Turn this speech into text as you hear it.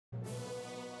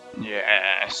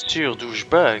Yeah, sûr,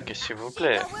 douchebag, s'il vous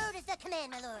plaît. Your word is the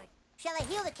command, my lord. Shall I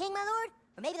heal the king, my lord?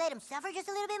 Or maybe let him suffer just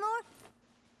a little bit more?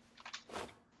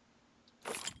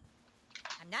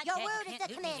 I'm not Your dead, word you is can't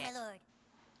the loot me command, yet. my lord.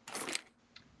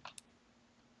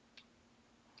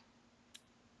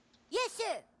 Yes,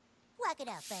 sir. Whack it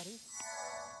out, buddy.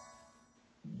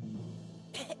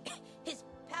 His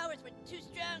powers were too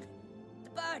strong. The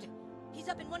Barde, he's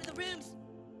up in one of the rooms.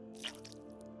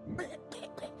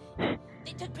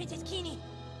 They took Princess Keene.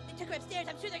 They took her upstairs.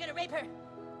 I'm sure they're gonna rape her.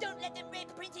 Don't let them rape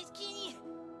Princess Keene.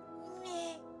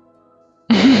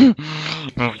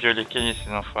 Ils m'ont violé Kelly,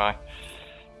 ces enfoirés.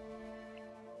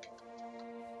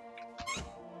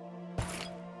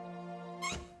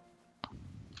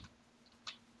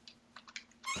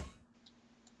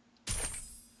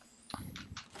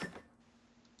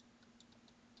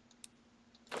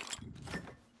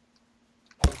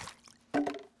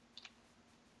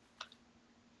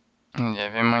 Il y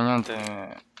avait moyen de...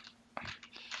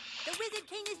 The Wizard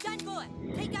King is done for.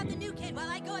 Take out the new kid while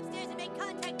I go upstairs and make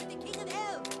contact with the King of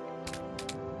Hell.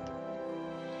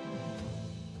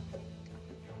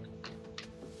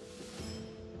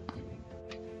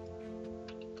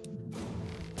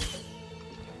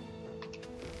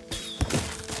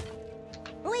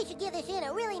 We should give this in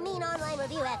a really mean online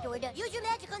review after we're done. Use your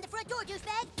magic on the front door,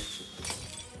 douchebag.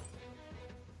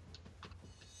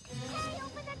 Hey,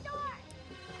 open the door!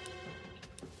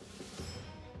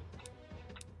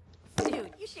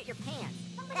 Dude, you shit your pants.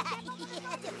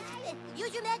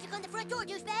 Use your magic on the front door,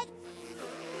 douchebag.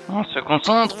 On se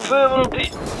concentre, feu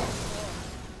volonté.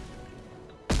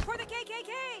 For the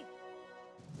KKK.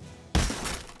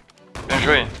 Bien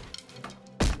joué.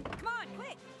 Come on,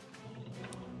 quick.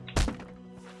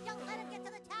 Don't let him get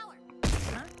to the tower.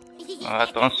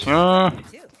 Attention.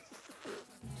 Too.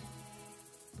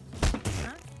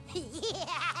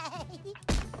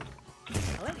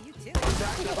 Hello, you too.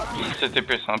 C'était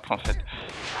plus simple en fait.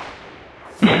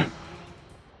 Well,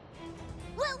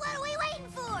 what are we waiting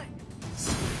for?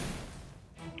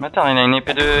 Mais attends, il a une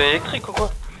épée de électrique ou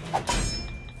quoi?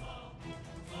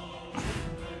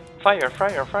 Fire,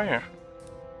 fire, fire.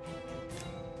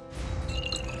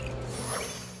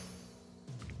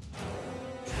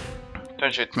 Toi,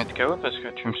 je vais te mettre KO parce que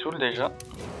tu me saoules déjà.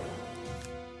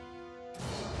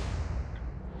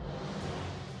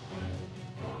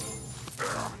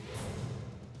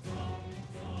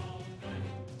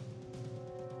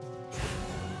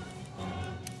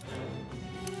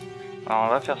 Alors on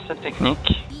va faire cette technique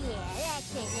Yeah,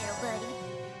 that's it, little buddy.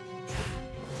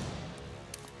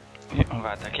 et on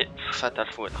va attaquer Fatal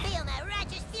Foudre. Feel my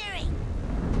righteous fury.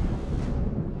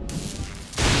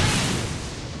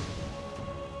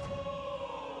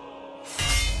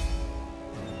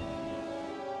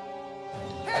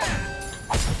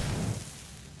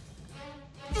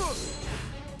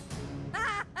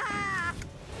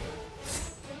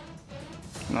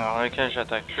 Alors lequel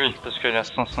j'attaque? Lui parce qu'il a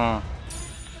 500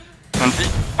 points de vie.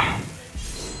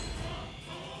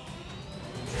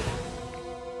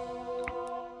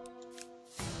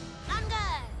 I'm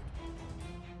good.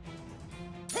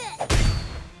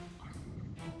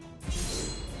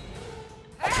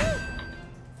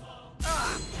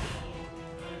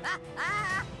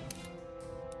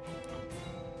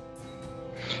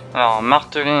 Alors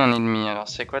marteler un ennemi, alors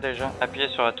c'est quoi déjà? Appuyer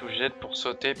sur la touche Z pour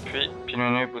sauter puis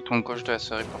pilonner le bouton gauche de la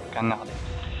souris pour canarder.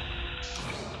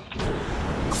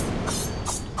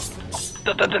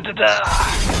 Ta ta ta ta ta.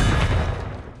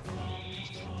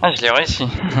 Ah, je l'ai réussi.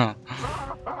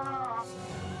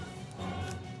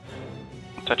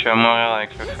 Toi tu vas mourir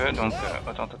avec le feu donc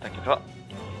autant t'attaquer toi.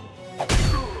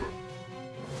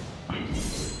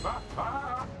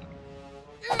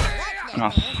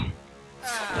 Mince.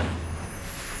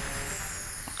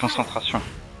 Concentration.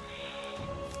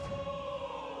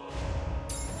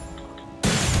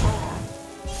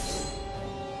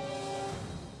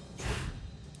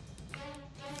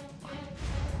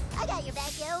 I got your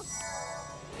back, yo.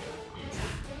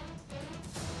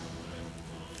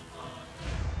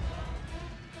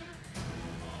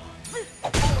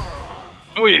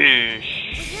 Oui. We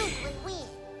usually win.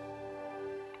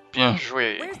 Bien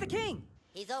joué. Where's the king?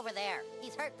 He's over there.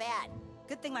 He's hurt bad.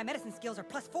 Good thing my medicine skills are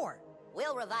 +4.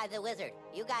 We'll revive the wizard.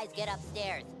 You guys get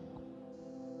upstairs.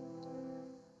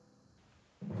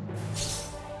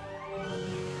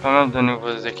 Pas mal de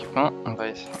nouveaux équipements, on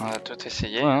va tout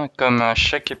essayer, hein. Comme à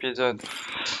chaque épisode,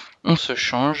 on se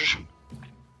change.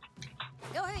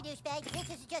 Don't hurry, douchebag.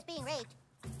 Princess is just being raped.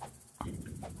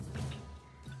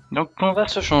 Donc on va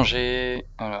se changer.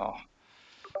 Alors,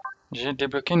 j'ai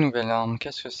débloqué une nouvelle arme,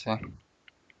 qu'est-ce que c'est?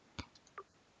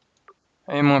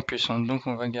 Elle est moins puissante, donc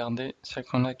on va garder celle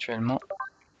qu'on a actuellement.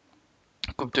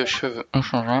 coupe de cheveux, on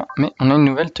change rien, mais on a une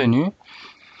nouvelle tenue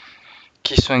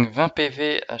qui soigne 20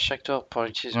 PV à chaque tour pour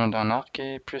l'utilisation d'un arc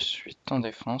et plus 8 en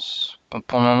défense. Bon,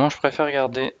 pour le moment, je préfère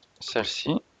garder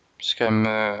celle-ci, puisqu'elle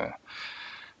elle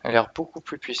a l'air beaucoup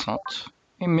plus puissante.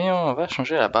 Mais on va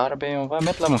changer la barbe et on va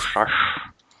mettre la moustache.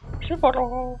 C'est voilà.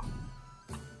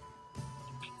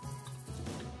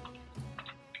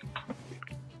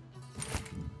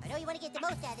 I know you want to get the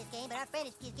most out of this game, but our friend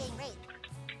is getting raped.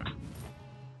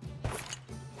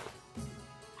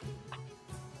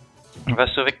 On va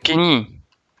sauver Kenny.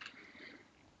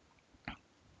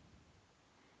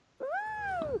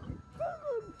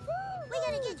 We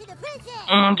gotta get to the princess.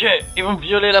 Oh mon dieu, ils vont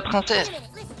violer la princesse. Wait a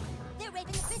minute, listen. They're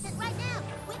raping the princess right now.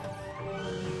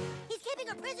 He's keeping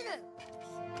her prisoner.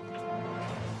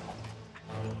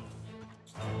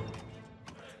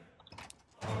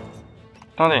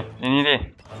 Attendez, j'ai une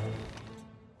idée.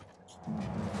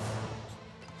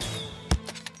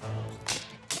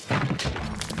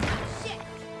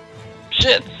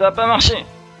 Shit, ça a pas marché.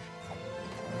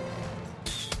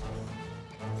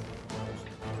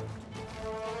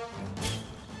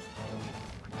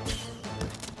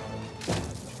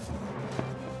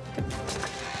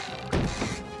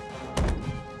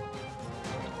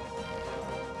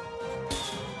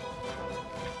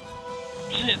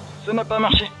 Shit, ça n'a pas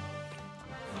marché.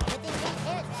 Good thing Jack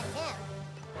Harris back down.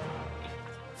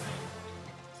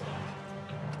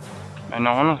 Mais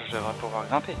normalement, je devrais pouvoir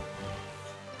grimper.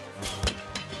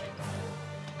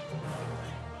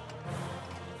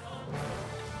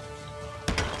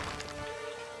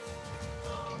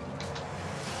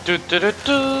 Tout, tout, tout,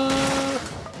 tout.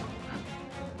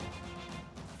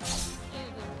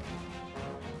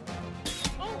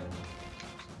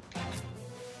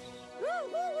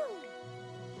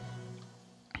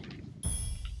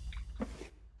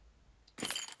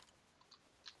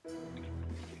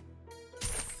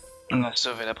 On a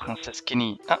sauvé la princesse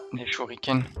Kenny. Ah, les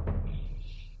shurikens.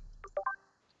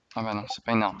 Ah bah non, c'est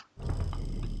pas une arme.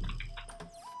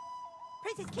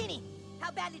 Princess Kenny,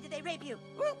 how badly did they rape you?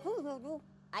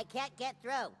 I can't get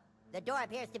through. The door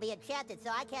appears to be enchanted, so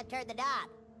I can't turn the knob.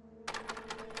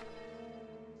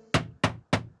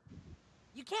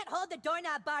 You can't hold the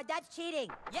doorknob, Barde. That's cheating.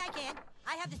 Yeah, I can.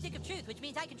 I have the stick of truth, which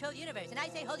means I control the universe, and I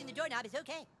say holding the doorknob is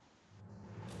okay.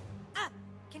 Ah,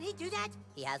 can he do that?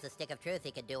 He has a stick of truth.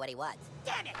 He can do what he wants.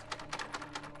 Damn it!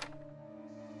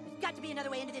 There's got to be another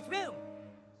way into this room.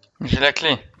 J'ai la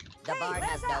clé. The bard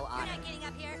has no You're honor. not getting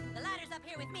up here. The ladder's up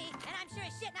here with me, and I'm sure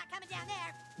as shit not coming down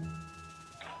there.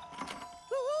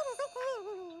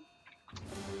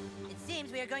 It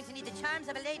seems we are going to need the charms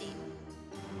of a lady.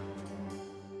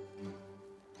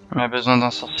 On a besoin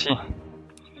d'un sorcier.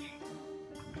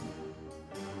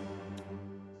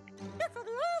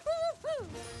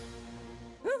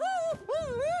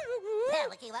 Well,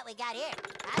 looky what we got here.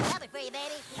 I'm coming for you,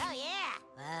 baby. Oh, yeah.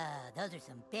 Wow, those are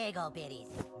some big old bitties.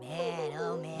 Man,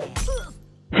 oh,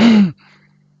 man.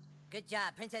 Good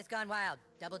job, Princess Gone Wild.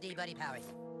 Double D buddy powers.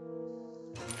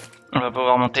 On va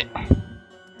pouvoir monter.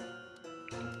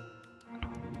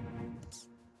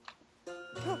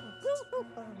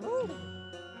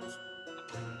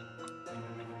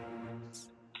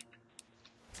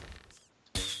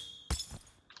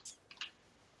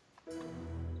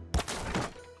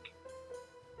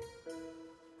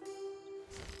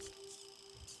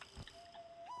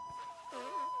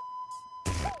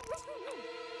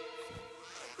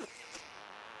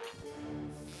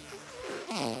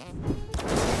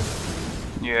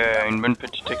 Yeah, une bonne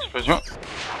petite explosion.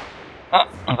 Ah,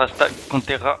 on va stack contre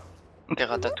des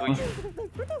ratatouilles.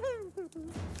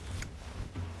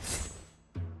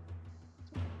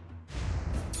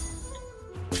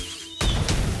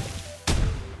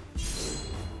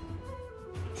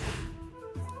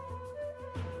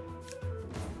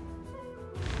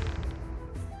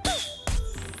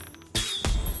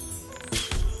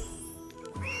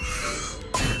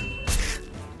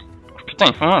 Putain,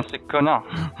 ils font mal ces connards.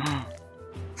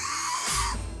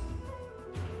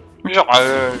 Genre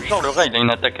le rat il a une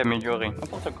attaque améliorée,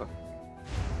 n'importe quoi.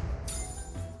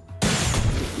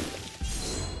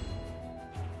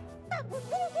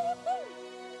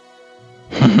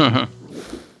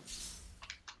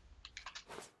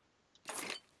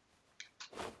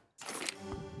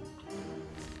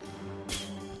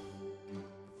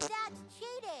 That's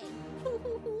cheating.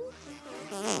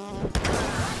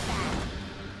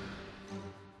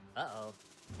 Uh-oh.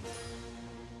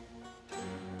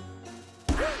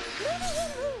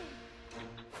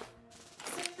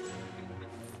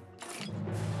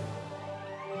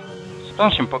 Putain,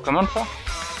 j'aime pas comment ça.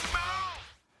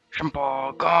 J'aime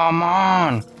pas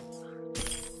comment.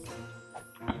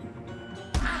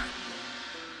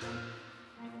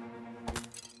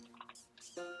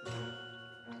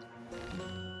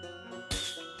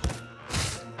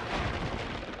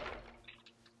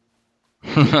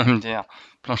 MDR.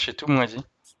 Plancher tout moisi.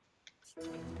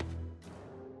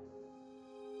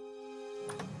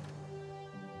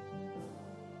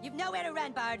 You've nowhere to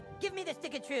run, Bard. Give me the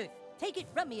stick of truth. Take it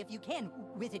from me if you can,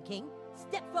 Wizard King.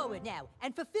 Step forward now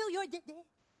and fulfill your Step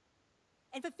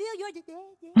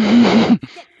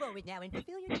forward now and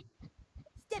fulfill your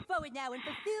Step forward now and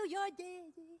fulfill your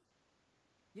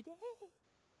Your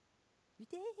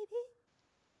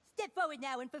Step forward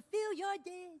now and fulfill your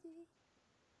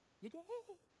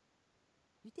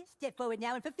Step forward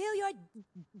now and fulfill your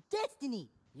destiny.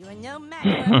 You are no match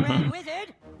for a grand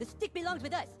wizard. The stick belongs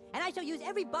with us, and I shall use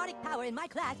every bardic power in my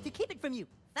class to keep it from you.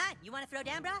 Fine, you want to throw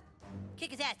down, brah?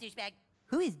 Kick his ass, douchebag.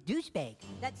 Who is douchebag?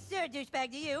 That's Sir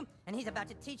Douchebag to you, and he's about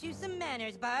to teach you some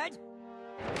manners, Bard.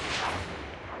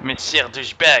 Monsieur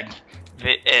Douchebag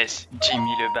vs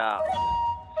Jimmy le Barde.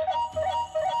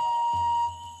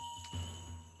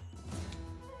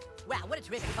 Wow, what a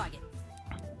terrific target.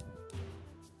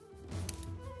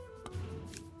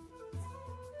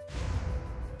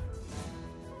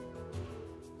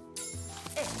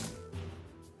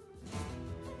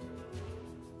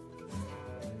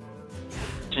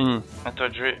 Ginny, à toi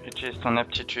de jouer, utilise ton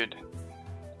aptitude.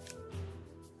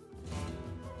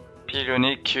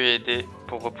 Pilonner Q et D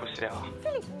pour repousser les rats.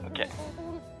 Ok.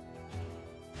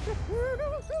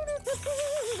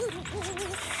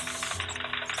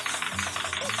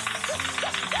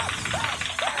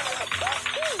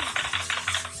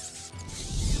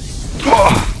 Oh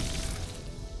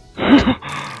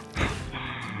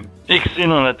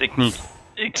excellent la technique.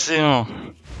 Excellent.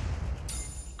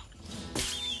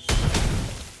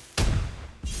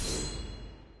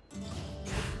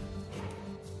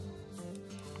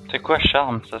 C'est quoi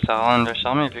charme? Ça sert à rien de le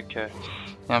charmer vu qu'il est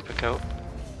un peu KO.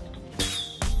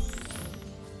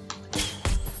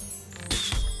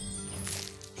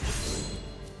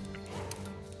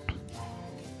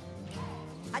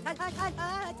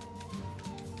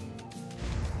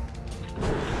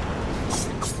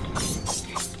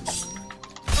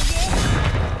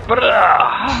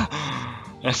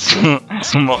 Elles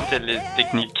sont mortelles les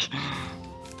techniques.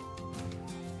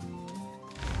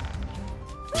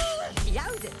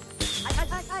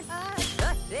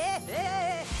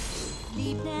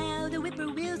 Sleep now, the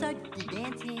whippoorwills are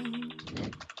dancing.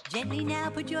 Gently now,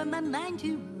 put your mind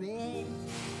to rest.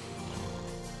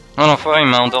 Oh l'enfoiré, il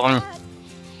m'a endormi.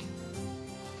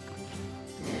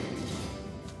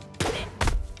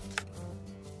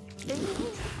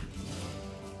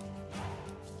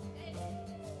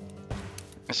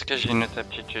 Est-ce que j'ai une autre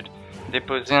aptitude?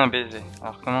 Déposer un baiser.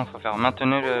 Alors comment faut faire?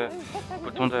 Maintenez le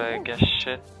bouton de la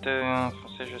gâchette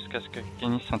enfoncé jusqu'à ce que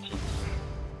Kenny scintille.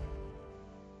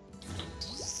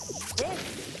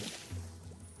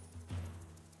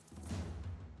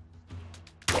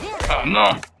 Oh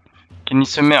non! Kenny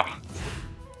se meurt.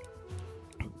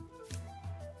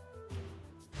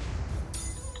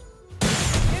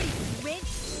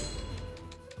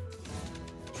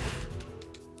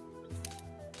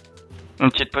 Une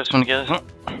petite potion de guérison.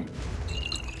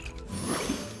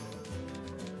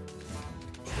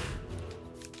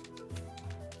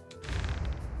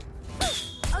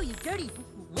 Oh, you dirty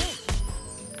witch.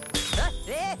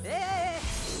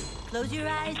 Close your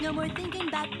eyes, no more thinking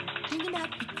about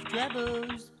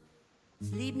troubles.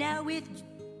 Sleep now with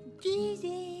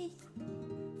Jesus,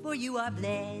 for you are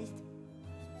blessed.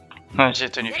 Ah, j'ai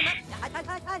tenu.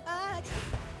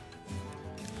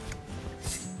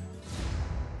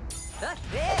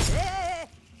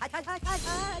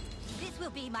 This will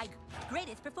be my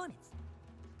greatest performance.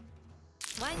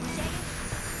 1 second.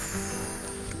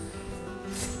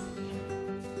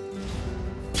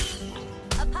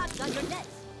 A pop's on your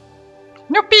nuts.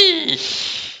 Youpi!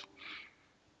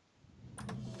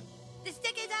 The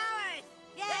stick is ours!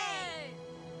 Yay!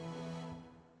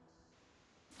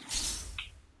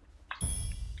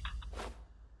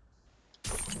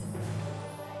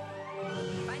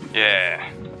 Yeah!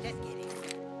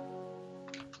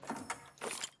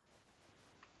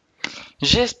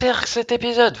 J'espère que cet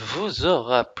épisode vous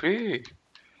aura plu.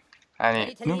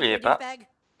 Allez, n'oubliez pas,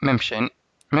 même chaîne,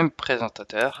 même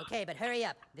présentateur,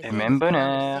 et même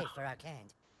bonheur.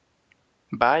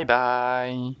 Bye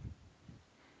bye.